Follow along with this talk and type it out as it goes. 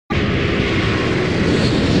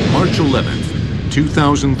March 11th,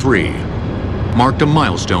 2003, marked a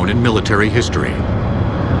milestone in military history.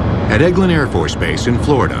 At Eglin Air Force Base in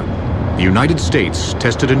Florida, the United States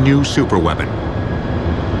tested a new superweapon.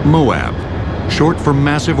 MOAB, short for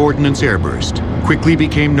Massive Ordnance Airburst, quickly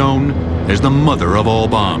became known as the mother of all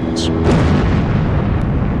bombs.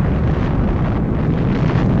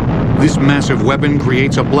 This massive weapon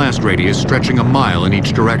creates a blast radius stretching a mile in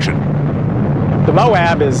each direction. The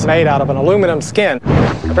MOAB is made out of an aluminum skin,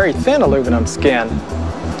 a very thin aluminum skin.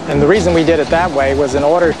 And the reason we did it that way was in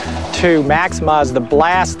order to maximize the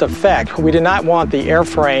blast effect. We did not want the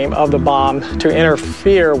airframe of the bomb to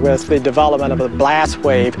interfere with the development of a blast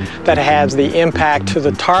wave that has the impact to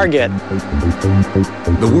the target.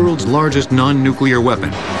 The world's largest non-nuclear weapon,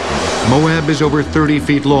 MOAB is over 30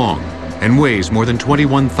 feet long and weighs more than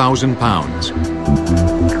 21,000 pounds.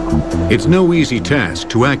 It's no easy task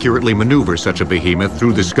to accurately maneuver such a behemoth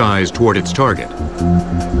through the skies toward its target.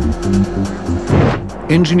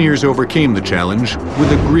 Engineers overcame the challenge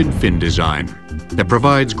with a grid fin design that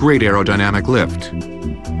provides great aerodynamic lift.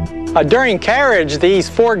 During carriage, these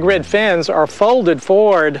 4 grid fins are folded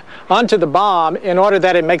forward onto the bomb in order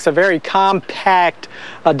that it makes a very compact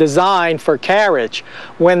design for carriage.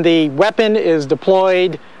 When the weapon is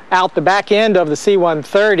deployed out the back end of the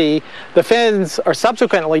C-130, the fins are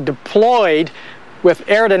subsequently deployed with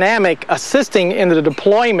aerodynamic assisting in the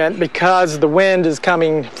deployment because the wind is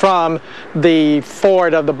coming from the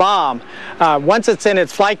forward of the bomb. Once it's in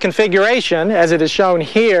its flight configuration, as it is shown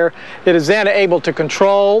here, it is then able to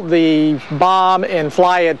control the bomb and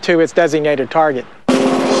fly it to its designated target.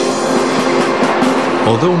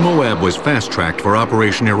 Although MOAB was fast-tracked for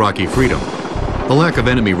Operation Iraqi Freedom, the lack of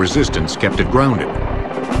enemy resistance kept it grounded.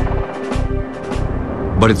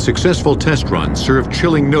 But its successful test run served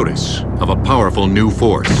chilling notice of a powerful new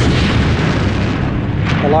force.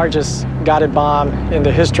 The largest guided bomb in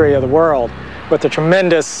the history of the world, with the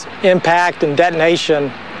tremendous impact and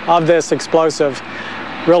detonation of this explosive,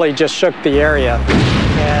 really just shook the area,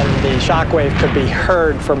 and the shockwave could be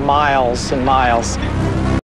heard for miles and miles.